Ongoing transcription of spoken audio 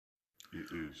It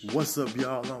is. What's up,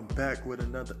 y'all? I'm back with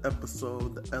another episode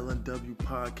of the LNW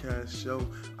Podcast Show.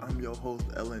 I'm your host,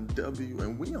 LNW,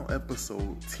 and we on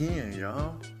episode 10,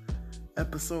 y'all.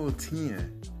 Episode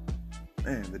 10.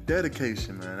 Man, the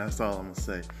dedication, man, that's all I'm going to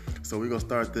say. So we're going to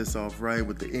start this off right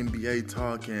with the NBA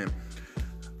talk, and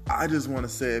I just want to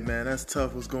say, man, that's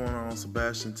tough what's going on with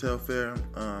Sebastian Telflair.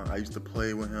 I used to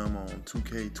play with him on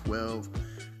 2K12.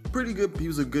 Pretty good. He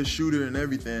was a good shooter and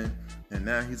everything. And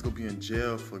now he's going to be in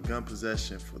jail for gun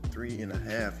possession for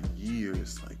 3.5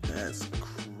 years. Like, that's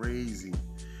crazy.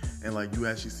 And, like, you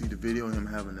actually see the video of him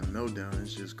having a meltdown.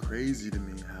 It's just crazy to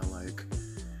me how, like,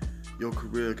 your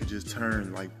career could just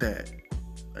turn like that.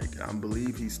 Like, I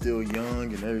believe he's still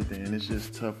young and everything. And it's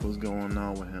just tough what's going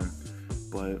on with him.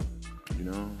 But,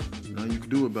 nothing you can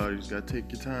do about it. You just got to take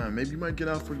your time. Maybe you might get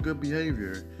out for good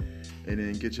behavior and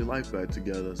then get your life back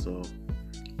together. So,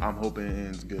 I'm hoping it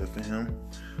ends good for him.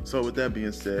 So with that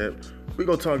being said, we're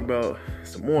going to talk about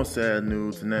some more sad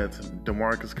news, and that's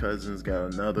DeMarcus Cousins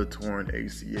got another torn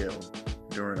ACL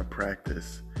during a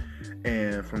practice.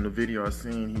 And from the video I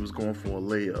seen, he was going for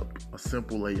a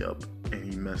simple layup, and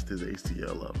he messed his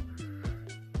ACL up.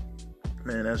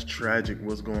 Man, that's tragic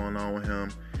what's going on with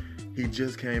him. He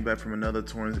just came back from another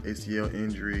torn ACL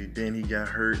injury. Then he got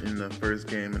hurt in the first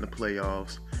game in the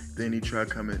playoffs. Then he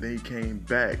came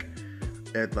back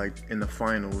in the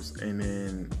finals, and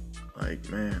then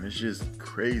man, it's just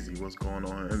crazy what's going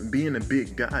on. And being a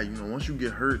big guy, once you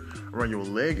get hurt around your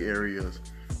leg areas,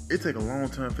 it takes a long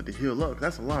time for it to heal up.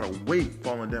 That's a lot of weight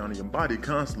falling down in your body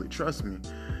constantly. Trust me,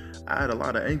 I had a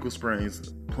lot of ankle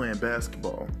sprains playing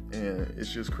basketball, and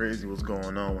it's just crazy what's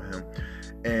going on with him.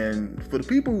 And for the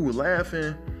people who were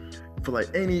laughing for like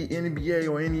any NBA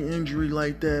or any injury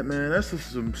like that, man, that's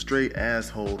just some straight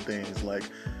asshole things. Like,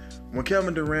 when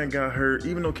Kevin Durant got hurt,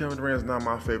 even though Kevin Durant's not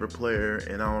my favorite player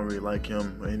and I don't really like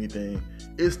him or anything,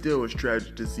 it still was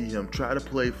tragic to see him try to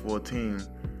play for a team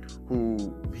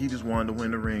who he just wanted to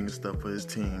win the ring and stuff for his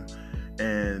team.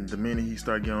 And the minute he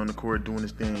started getting on the court doing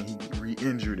his thing, he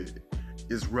re-injured it.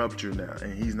 It's ruptured now,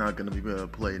 and he's not going to be able to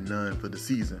play none for the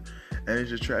season. And it's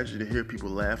just tragic to hear people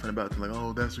laughing about it, like,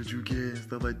 oh, that's what you get and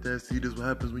stuff like that. See, this is what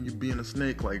happens when you're being a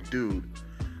snake. Like, dude,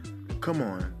 come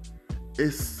on.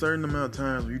 It's a certain amount of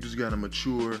times where you just gotta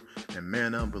mature and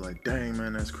man up, but like, dang,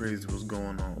 man, that's crazy what's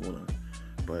going on with him.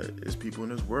 But it's people in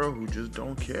this world who just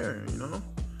don't care,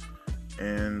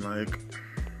 And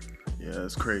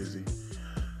it's crazy.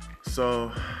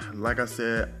 So, like I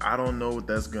said, I don't know what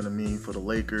that's gonna mean for the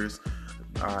Lakers.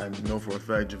 I know for a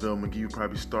fact JaVale McGee will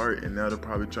probably start, and now they'll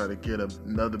probably try to get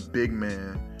another big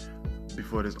man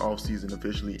before this offseason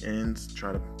officially ends,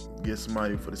 try to get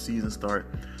somebody for the season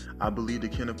start. I believe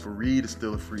that Kenneth Faried is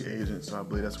still a free agent, so I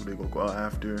believe that's what they're going to go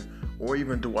after. Or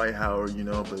even Dwight Howard,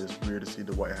 but it's weird to see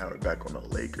Dwight Howard back on the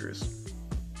Lakers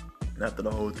after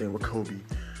the whole thing with Kobe.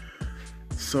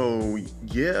 So,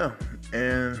 yeah,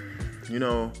 and,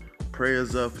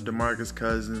 prayers up for DeMarcus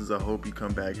Cousins. I hope he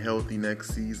come back healthy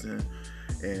next season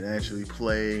and actually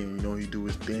play and, he do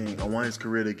his thing. I want his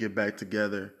career to get back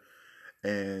together.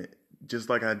 And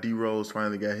just like how D-Rose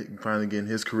finally getting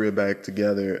his career back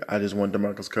together, I just want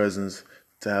DeMarcus Cousins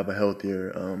to have a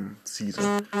healthier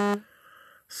season.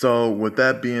 So with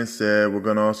that being said, we're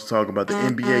going to also talk about the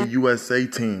NBA USA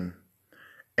team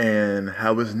and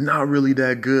how it's not really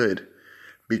that good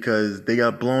because they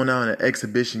got blown out in an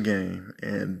exhibition game,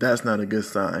 and that's not a good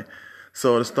sign.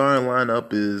 So the starting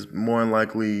lineup is more than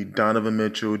likely Donovan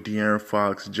Mitchell, De'Aaron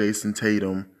Fox, Jason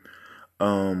Tatum,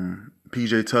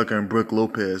 PJ Tucker, and Brook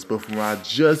Lopez. But from what I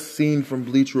just seen from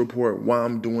Bleacher Report while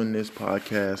I'm doing this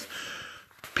podcast,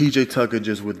 PJ Tucker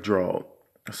just withdrawed.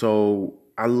 So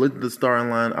I looked at the starting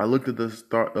line. I looked at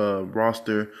the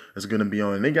roster that's going to be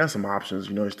on. And they got some options.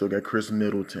 They still got Chris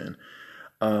Middleton.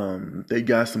 They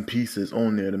got some pieces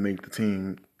on there to make the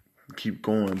team keep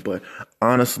going. But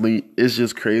honestly, it's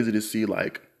just crazy to see,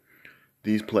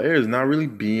 these players not really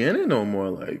be in it no more.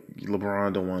 Like,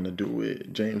 LeBron don't want to do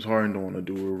it. James Harden don't want to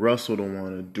do it. Russell don't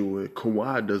want to do it.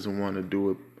 Kawhi doesn't want to do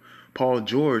it. Paul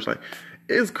George.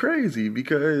 It's crazy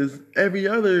because every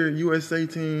other USA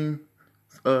team,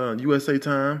 USA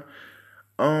time,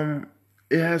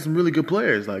 it has some really good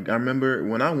players. I remember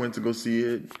when I went to go see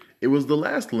it, it was the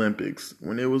last Olympics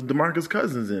when it was DeMarcus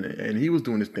Cousins in it, and he was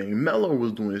doing his thing. Melo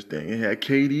was doing his thing. It had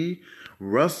KD,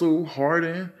 Russell,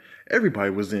 Harden. Everybody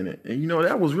was in it. And,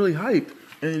 that was really hyped.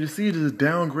 And to see this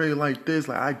downgrade like this,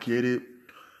 I get it.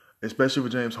 Especially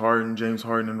with James Harden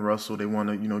and Russell. They want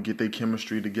to, get their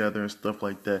chemistry together and stuff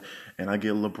like that. And I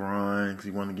get LeBron because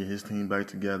he want to get his team back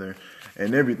together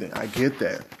and everything. I get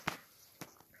that.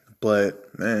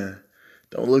 But, man,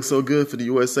 don't look so good for the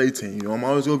USA team. I'm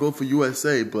always going to go for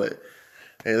USA, but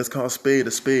Hey, let's call a spade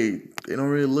a spade. They don't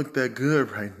really look that good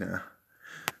right now.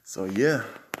 So yeah.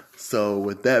 So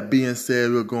with that being said,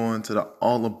 we're going to the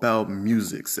All About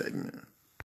Music segment.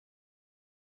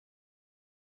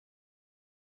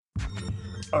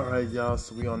 Alright y'all,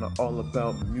 so we on the All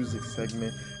About Music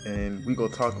segment, and we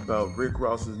gonna talk about Rick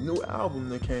Ross's new album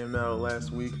that came out last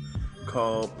week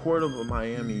called Port of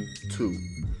Miami 2.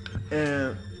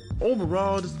 And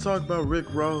overall, just talk about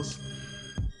Rick Ross,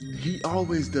 he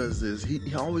always does this.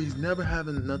 He always never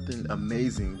having nothing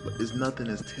amazing, but it's nothing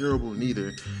as terrible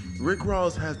neither. Rick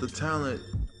Ross has the talent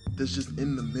that's just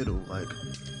in the middle. Like,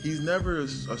 he's never a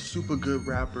super good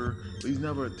rapper, but he's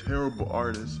never a terrible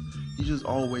artist. He's just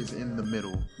always in the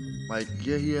middle. Like,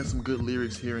 yeah, he has some good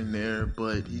lyrics here and there,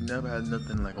 but he never had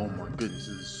nothing like, oh my goodness,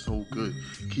 this is so good.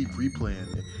 Keep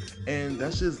replaying it. And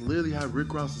that's just literally how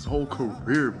Rick Ross's whole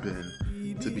career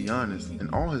been, to be honest, and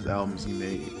all his albums he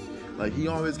made. Like, he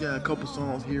always got a couple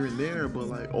songs here and there, but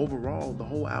like overall, the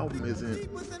whole album isn't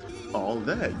all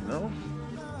that, you know?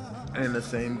 And the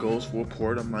same goes for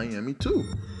Port of Miami too.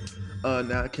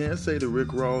 Now I can say that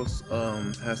Rick Ross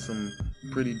has some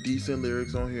pretty decent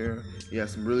lyrics on here. He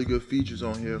has some really good features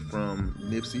on here from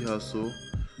Nipsey Hussle,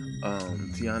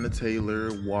 Tiana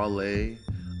Taylor, Wale,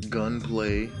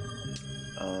 Gunplay.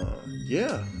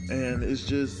 Yeah, and it's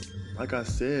just like I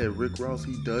said, Rick Ross,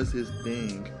 he does his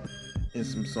thing in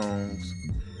some songs,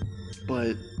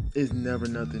 but it's never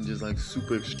nothing just like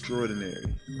super extraordinary,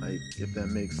 like, if that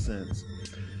makes sense.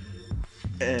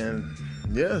 And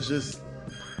yeah, it's just,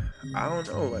 I don't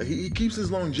know, like he keeps his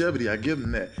longevity, I give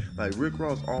him that. Like, Rick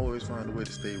Ross always find a way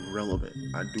to stay relevant,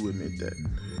 I do admit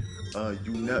that.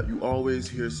 You always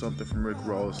hear something from Rick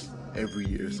Ross every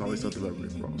year. It's always something about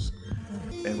Rick Ross.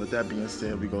 And with that being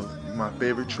said, we go. My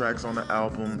favorite tracks on the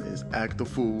album is "Act the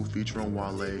Fool" featuring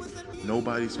Wale,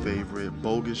 "Nobody's Favorite,"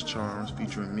 "Bogus Charms"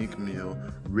 featuring Meek Mill,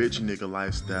 "Rich Nigga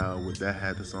Lifestyle" with that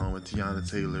had the song with Tiana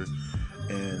Taylor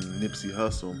and Nipsey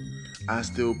Hussle. "I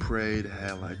Still Pray" that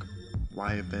had like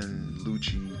YFN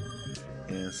Lucci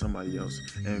and somebody else,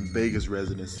 and "Vegas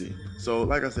Residency." So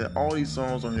like I said, all these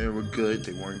songs on here were good.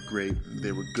 They weren't great,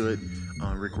 they were good.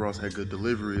 Rick Ross had good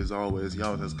delivery as always. He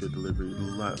always has good delivery,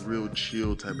 real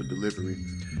chill type of delivery.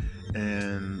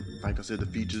 And like I said, the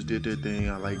features did their thing.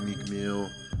 I like Meek Mill,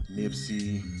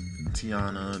 Nipsey,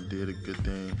 Tiana did a good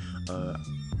thing.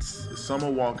 Summer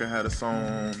Walker had a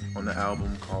song on the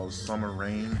album called "Summer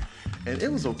Rain," and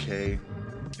it was okay.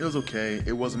 It was okay.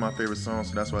 It wasn't my favorite song,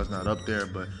 so that's why it's not up there.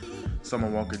 But Summer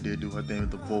Walker did do her thing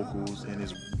with the vocals, and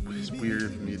it's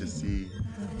weird for me to see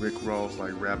Rick Ross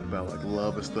like rap about like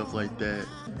love and stuff like that.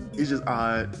 It's just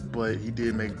odd, but he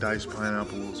did make Diced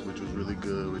Pineapples, which was really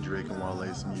good with Drake and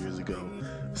Wale some years ago.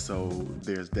 So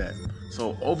there's that.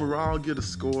 So overall, get a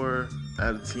score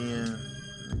out of 10.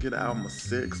 Get an album a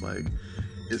 6. Like,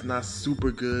 it's not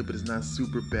super good, but it's not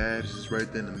super bad. It's just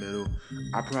right there in the middle.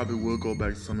 I probably will go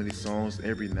back to some of these songs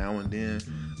every now and then,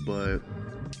 but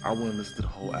I wouldn't listen to the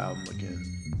whole album again.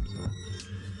 So,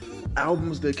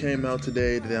 albums that came out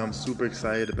today that I'm super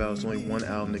excited about. It's only one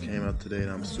album that came out today, and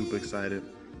I'm super excited.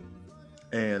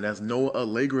 And that's Noah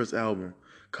Allegra's album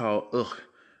called Ugh.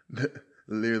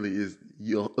 Literally is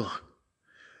yo ugh.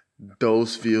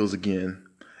 Those feels again.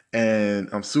 And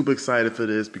I'm super excited for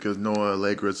this because Noah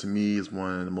Allegra, to me, is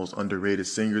one of the most underrated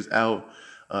singers out.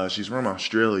 She's from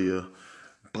Australia,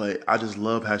 but I just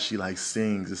love how she like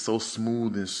sings. It's so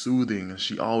smooth and soothing, and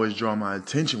she always draw my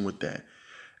attention with that.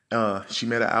 She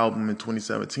made an album in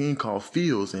 2017 called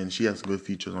Feels, and she has some good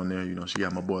features on there. You know, she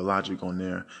got my boy Logic on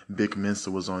there. Vic Mensa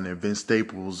was on there. Vince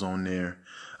Staples was on there.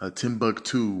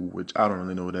 Timbuktu, which I don't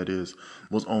really know what that is,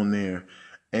 was on there.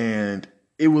 And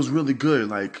it was really good.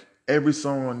 Like, every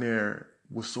song on there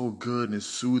was so good and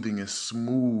soothing and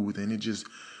smooth, and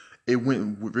it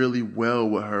went really well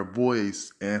with her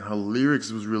voice, and her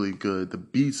lyrics was really good. The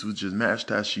beats was just matched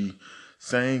how she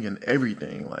sang and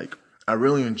everything. Like, I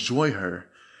really enjoy her.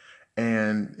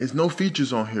 And it's no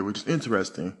features on here, which is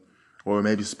interesting. Or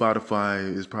maybe Spotify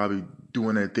is probably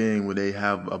doing that thing where they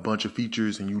have a bunch of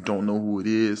features and you don't know who it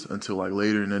is until like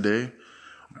later in the day.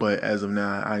 But as of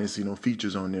now, I didn't see no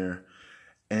features on there.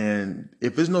 And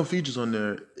if there's no features on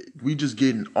there, we just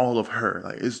getting all of her.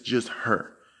 Like, it's just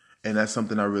her. And that's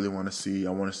something I really want to see.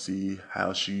 I want to see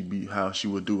how she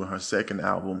would do in her second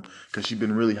album, because she's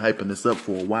been really hyping this up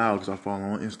for a while, because I follow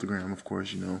on Instagram, of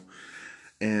course, you know.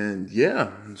 And yeah,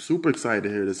 I'm super excited to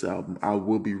hear this album. I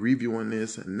will be reviewing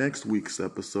this in next week's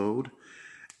episode.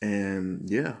 And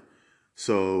yeah,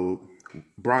 so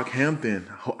Brockhampton,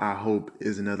 I hope,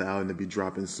 is another album to be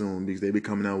dropping soon, because they've been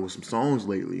coming out with some songs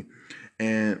lately.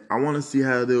 And I want to see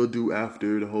how they'll do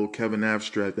after the whole Kevin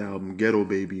Abstract album, Ghetto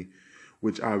Baby,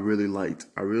 which I really liked.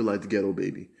 I really liked Ghetto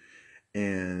Baby.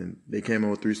 And they came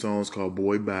out with 3 songs called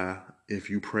Boy Bye, If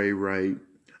You Pray Right,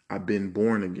 I've Been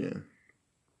Born Again.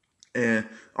 And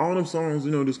all them songs,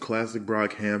 this classic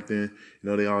Brockhampton,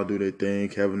 they all do their thing.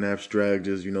 Kevin Abstract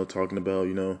just, talking about,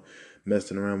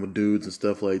 messing around with dudes and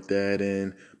stuff like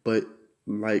that. But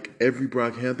like every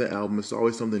Brockhampton album, it's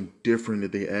always something different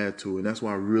that they add to it. And that's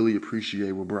why I really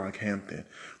appreciate with Brockhampton.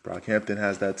 Brockhampton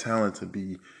has that talent to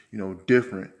be,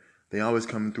 different. They always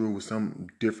coming through with some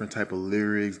different type of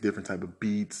lyrics, different type of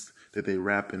beats that they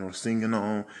rapping or singing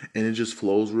on. And it just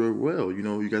flows real well.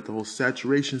 You got the whole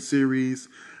Saturation series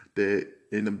that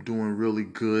end up doing really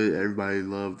good. Everybody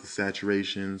loved the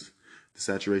Saturation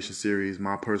series.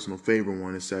 My personal favorite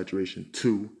one is Saturation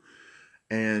 2.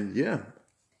 And yeah,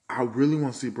 I really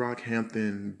want to see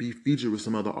Brockhampton be featured with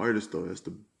some other artists though. That's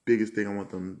the biggest thing I want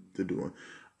them to do.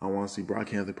 I want to see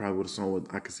Brockhampton probably with a song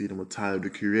I could see them with Tyler, the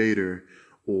Creator,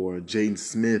 or Jaden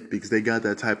Smith, because they got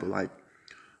that type of like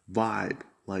vibe.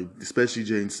 Like especially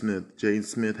Jaden Smith. Jaden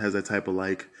Smith has that type of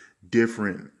like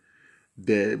different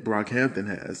that Brockhampton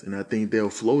has, and I think they'll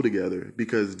flow together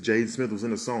because Jaden Smith was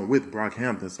in a song with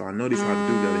Brockhampton, so I know these hard to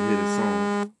do got to hit his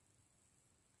song.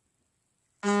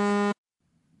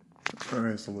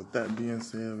 Alright, so with that being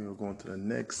said, we'll go on to the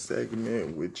next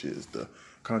segment, which is the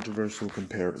controversial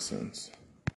comparisons.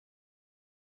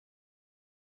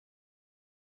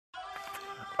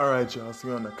 Alright, y'all, so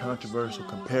we're on the controversial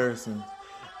comparisons,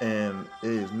 and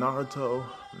it is Naruto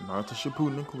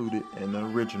Shippuden included, and the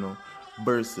original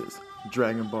versus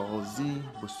Dragon Ball Z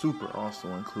with Super also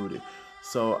included.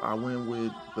 So I went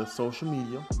with the social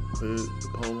media, put the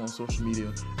poll on social media,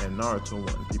 and Naruto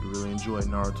won. People really enjoyed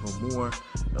Naruto more,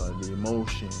 the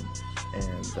emotion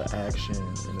and the action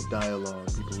and the dialogue.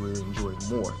 People really enjoyed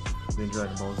more than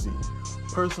Dragon Ball Z.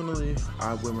 Personally,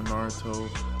 I went with Naruto.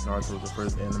 Naruto was the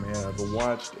first anime I ever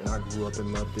watched, and I grew up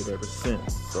and loved it ever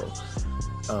since. So,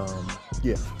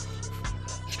 yeah.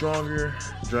 Stronger.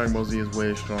 Dragon Ball Z is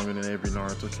way stronger than every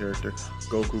Naruto character.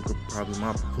 Goku could probably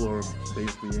mop the floor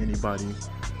basically anybody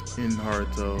in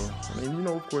Naruto. I mean,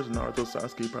 of course, Naruto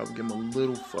Sasuke probably give him a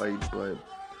little fight, but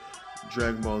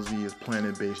Dragon Ball Z is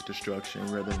planet-based destruction,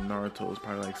 rather than Naruto is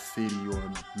probably like city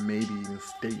or maybe even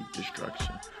state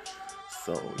destruction.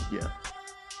 So, yeah.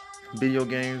 Video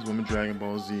games, women Dragon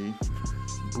Ball Z,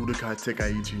 Budokai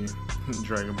Tenkaichi,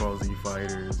 Dragon Ball Z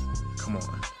Fighters. Come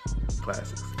on.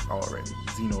 Classics already.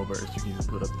 Xenoverse, you can just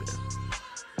put up there.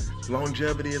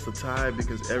 Longevity is a tie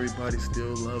because everybody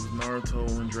still loves Naruto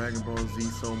and Dragon Ball Z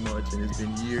so much, and it's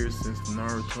been years since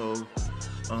Naruto,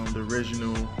 the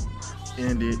original,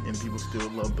 ended, and people still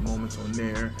love the moments on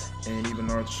there. And even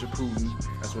Naruto Shippuden,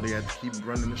 that's why they had to keep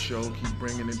running the show, keep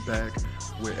bringing it back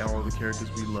with all the characters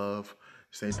we love.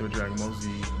 Same thing with Dragon Ball Z,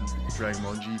 Dragon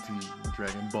Ball GT,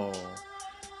 Dragon Ball.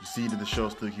 You see that the show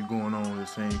still keep going on with the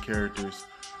same characters.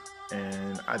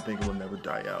 And I think it will never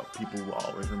die out. People will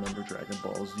always remember Dragon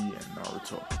Ball Z and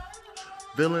Naruto.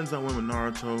 Villains, I went with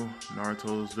Naruto.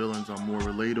 Naruto's villains are more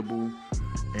relatable.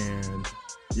 And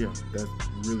yeah, that's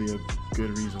really a good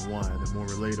reason why they're more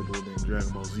relatable than Dragon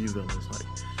Ball Z villains. Like,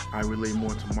 I relate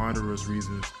more to Madara's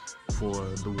reasons for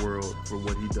the world, for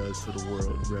what he does to the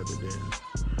world, rather than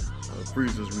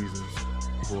Frieza's reasons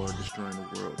for destroying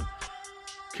the world.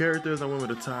 Characters, I went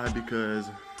with a tie because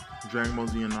Dragon Ball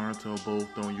Z and Naruto both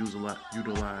don't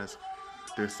utilize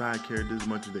their side characters as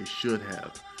much as they should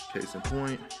have. Case in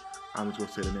point, I'm just going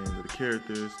to say the names of the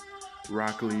characters.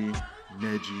 Rock Lee,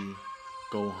 Neji,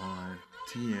 Gohan,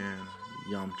 Tien,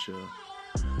 Yamcha,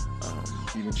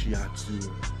 even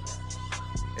Chiatsu,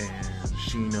 and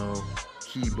Shino,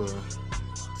 Kiba,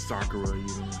 Sakura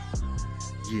even.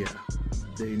 Yeah,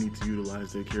 they need to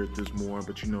utilize their characters more,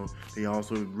 but they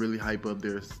also really hype up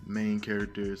their main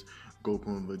characters. Goku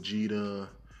and Vegeta,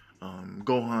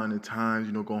 Gohan at times,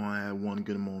 Gohan had one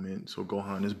good moment, so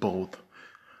Gohan is both.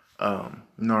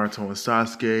 Naruto and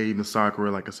Sasuke, even Sakura,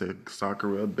 like I said,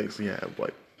 Sakura basically had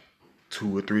like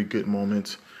 2 or 3 good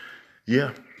moments.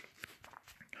 Yeah.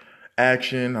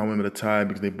 Action, I went with a tie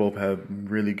because they both have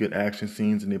really good action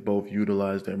scenes and they both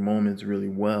utilize their moments really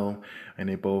well, and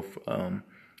they both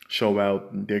show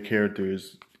out their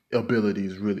characters'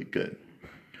 abilities really good.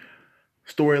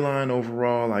 Storyline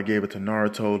overall, I gave it to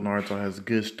Naruto. Naruto has a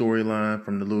good storyline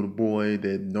from the little boy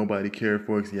that nobody cared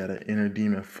for because he had an inner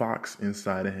demon fox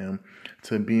inside of him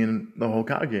to being the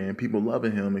Hokage and people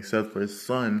loving him except for his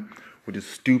son, which is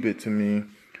stupid to me.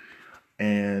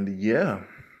 And yeah,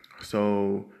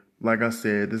 so like I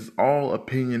said, this is all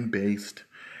opinion based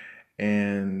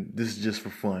and this is just for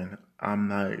fun. I'm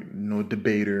not no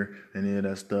debater and any of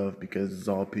that stuff because it's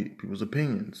all people's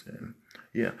opinions. And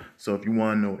Yeah, so if you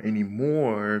want to know any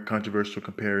more controversial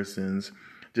comparisons,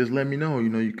 just let me know.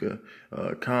 You could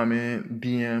comment,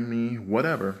 DM me,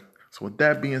 whatever. So with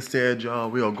that being said, y'all,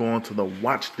 we are going to the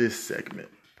Watch This segment.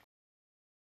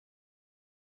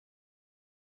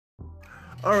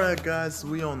 All right, guys,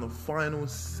 we on the final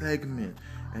segment,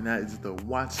 and that is the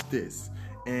Watch This.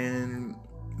 And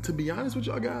to be honest with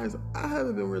y'all guys, I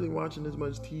haven't been really watching as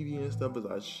much TV and stuff as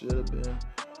I should have been,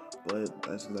 but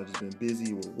that's because I've just been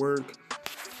busy with work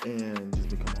and just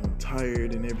become home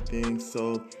tired and everything.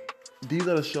 So these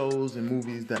are the shows and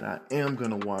movies that I am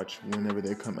gonna watch whenever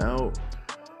they come out.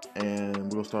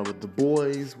 And we'll start with The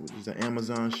Boys, which is an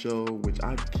Amazon show, which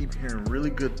I keep hearing really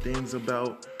good things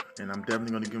about, and I'm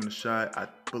definitely going to give it a shot. I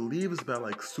believe it's about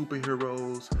like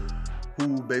superheroes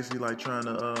who basically like trying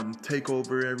to take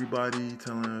over everybody,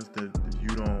 telling us that if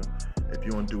you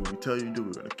don't do what we tell you to do,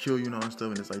 we're going to kill you and all that stuff.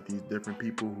 And it's like these different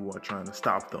people who are trying to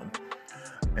stop them.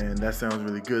 And that sounds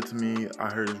really good to me. I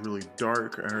heard it's really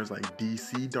dark. I heard it's like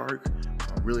DC dark.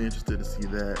 So I'm really interested to see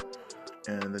that.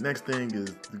 And the next thing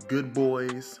is The Good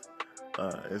Boys.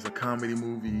 It's a comedy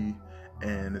movie,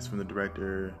 and it's from the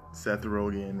director Seth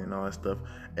Rogen and all that stuff.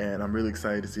 And I'm really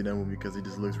excited to see that movie because it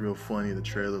just looks real funny. The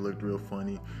trailer looked real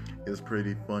funny. It's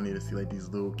pretty funny to see like these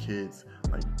little kids,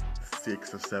 like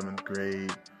 6th or 7th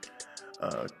grade,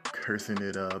 cursing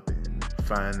it up and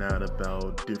finding out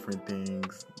about different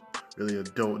things, really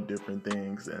adult different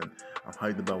things. And I'm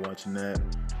hyped about watching that.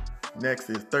 Next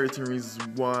is 13 Reasons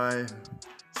Why.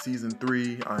 Season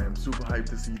 3, I am super hyped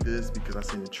to see this because I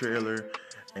seen the trailer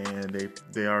and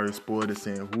they already spoiled it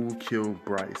saying who killed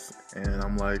Bryce, and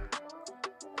I'm like,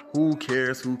 who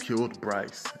cares who killed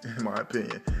Bryce? In my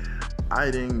opinion,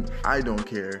 I don't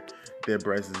care that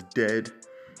Bryce is dead,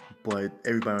 but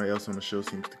everybody else on the show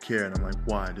seems to care, and I'm like,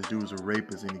 why? This dude was a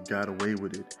rapist and he got away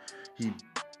with it. He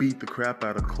beat the crap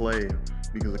out of Clay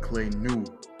because Clay knew.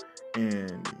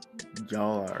 And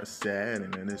y'all are sad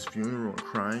and at his funeral and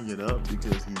crying it up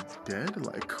because he's dead?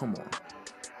 Like, come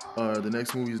on. The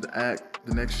next movie is The Act.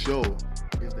 The next show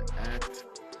is The Act.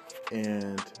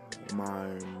 And my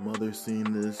mother's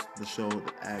seen this. The show,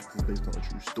 The Act, is based on a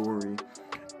true story.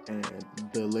 And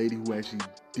the lady who actually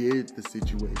did the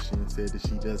situation said that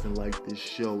she doesn't like this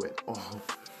show at all.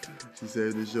 She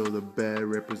said this show is a bad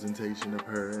representation of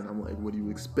her, and I'm like, what do you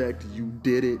expect? You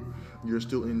did it. You're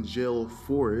still in jail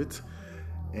for it.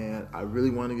 And I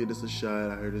really want to give this a shot.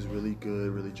 I heard it's really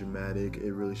good, really dramatic.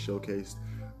 It really showcased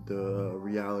the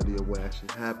reality of what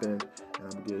actually happened, and I'm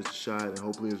gonna give this a shot, and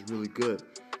hopefully it's really good.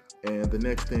 And the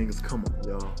next thing is, come on,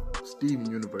 y'all,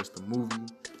 Steven Universe, the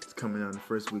movie. It's coming out in the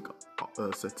first week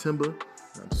of September,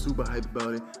 and I'm super hyped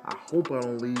about it. I hope I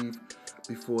don't leave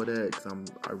before that because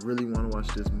I really want to watch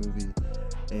this movie.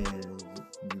 And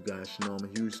you guys should know I'm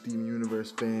a huge Steven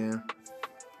Universe fan.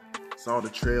 Saw the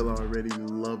trailer already,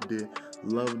 loved it.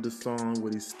 Loved the song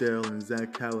with Estelle and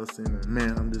Zach Callison, and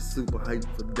man, I'm just super hyped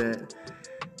for that.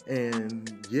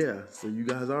 And yeah, so you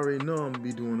guys already know I'm gonna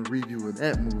be doing a review of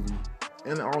that movie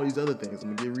and all these other things.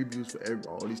 I'm gonna get reviews for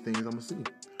all these things I'm gonna see.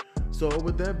 So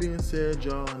with that being said,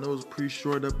 y'all, I know it was a pretty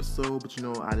short episode,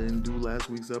 but I didn't do last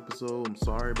week's episode. I'm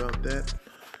sorry about that,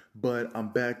 but I'm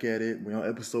back at it. We're on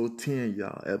episode 10,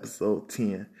 y'all. Episode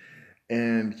 10.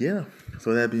 And yeah,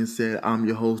 so that being said, I'm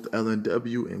your host,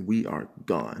 LNW, and we are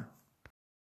gone.